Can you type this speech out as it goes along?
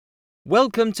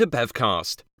Welcome to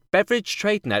Bevcast, Beverage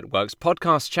Trade Network's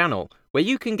podcast channel, where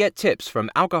you can get tips from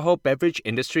alcohol beverage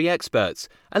industry experts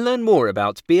and learn more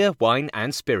about beer, wine,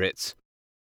 and spirits.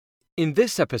 In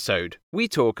this episode, we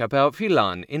talk about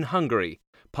Villany in Hungary,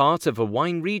 part of a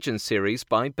wine region series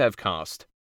by Bevcast.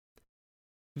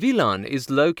 Villany is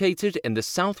located in the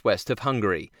southwest of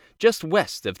Hungary, just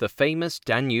west of the famous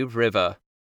Danube River.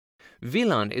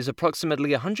 Villany is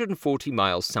approximately 140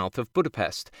 miles south of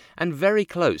Budapest and very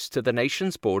close to the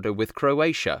nation's border with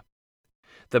Croatia.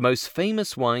 The most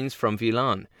famous wines from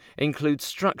Villany include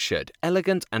structured,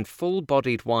 elegant and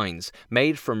full-bodied wines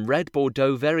made from red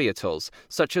Bordeaux varietals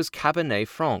such as Cabernet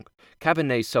Franc,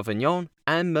 Cabernet Sauvignon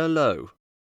and Merlot.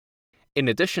 In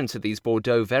addition to these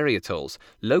Bordeaux varietals,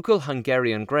 local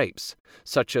Hungarian grapes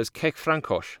such as Kek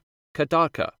Frankos,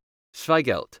 Kadarka,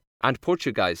 Zweigelt and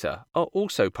Portugieser are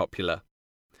also popular.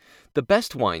 The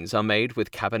best wines are made with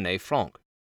Cabernet Franc.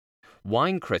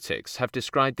 Wine critics have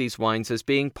described these wines as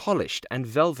being polished and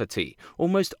velvety,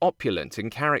 almost opulent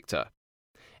in character.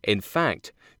 In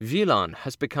fact, Villany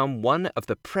has become one of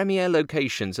the premier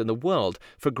locations in the world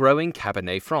for growing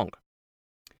Cabernet Franc.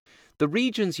 The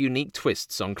region's unique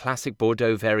twists on classic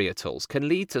Bordeaux varietals can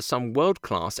lead to some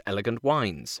world-class elegant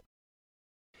wines.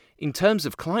 In terms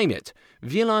of climate,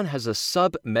 Villany has a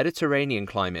sub-Mediterranean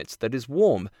climate that is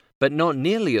warm, but not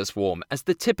nearly as warm as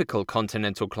the typical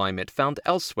continental climate found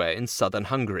elsewhere in southern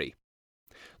Hungary.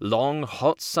 Long,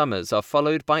 hot summers are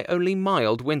followed by only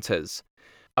mild winters.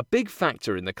 A big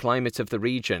factor in the climate of the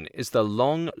region is the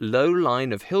long, low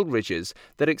line of hill ridges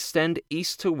that extend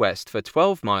east to west for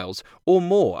 12 miles or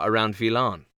more around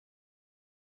Villany.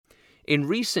 In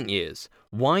recent years,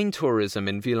 wine tourism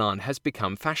in Villany has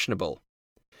become fashionable.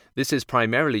 This is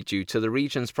primarily due to the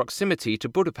region's proximity to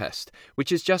Budapest,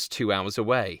 which is just 2 hours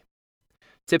away.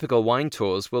 Typical wine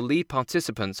tours will lead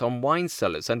participants on wine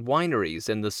cellars and wineries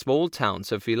in the small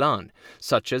towns of Villany,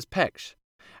 such as Pécs,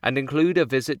 and include a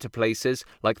visit to places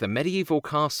like the medieval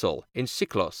castle in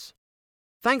Siklos.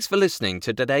 Thanks for listening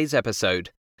to today's episode.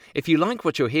 If you like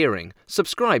what you're hearing,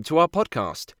 subscribe to our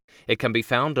podcast. It can be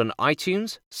found on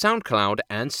iTunes, SoundCloud,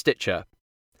 and Stitcher.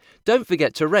 Don't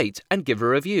forget to rate and give a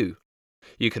review.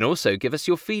 You can also give us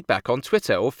your feedback on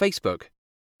Twitter or Facebook.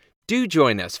 Do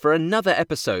join us for another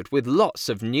episode with lots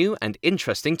of new and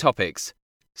interesting topics.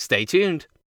 Stay tuned.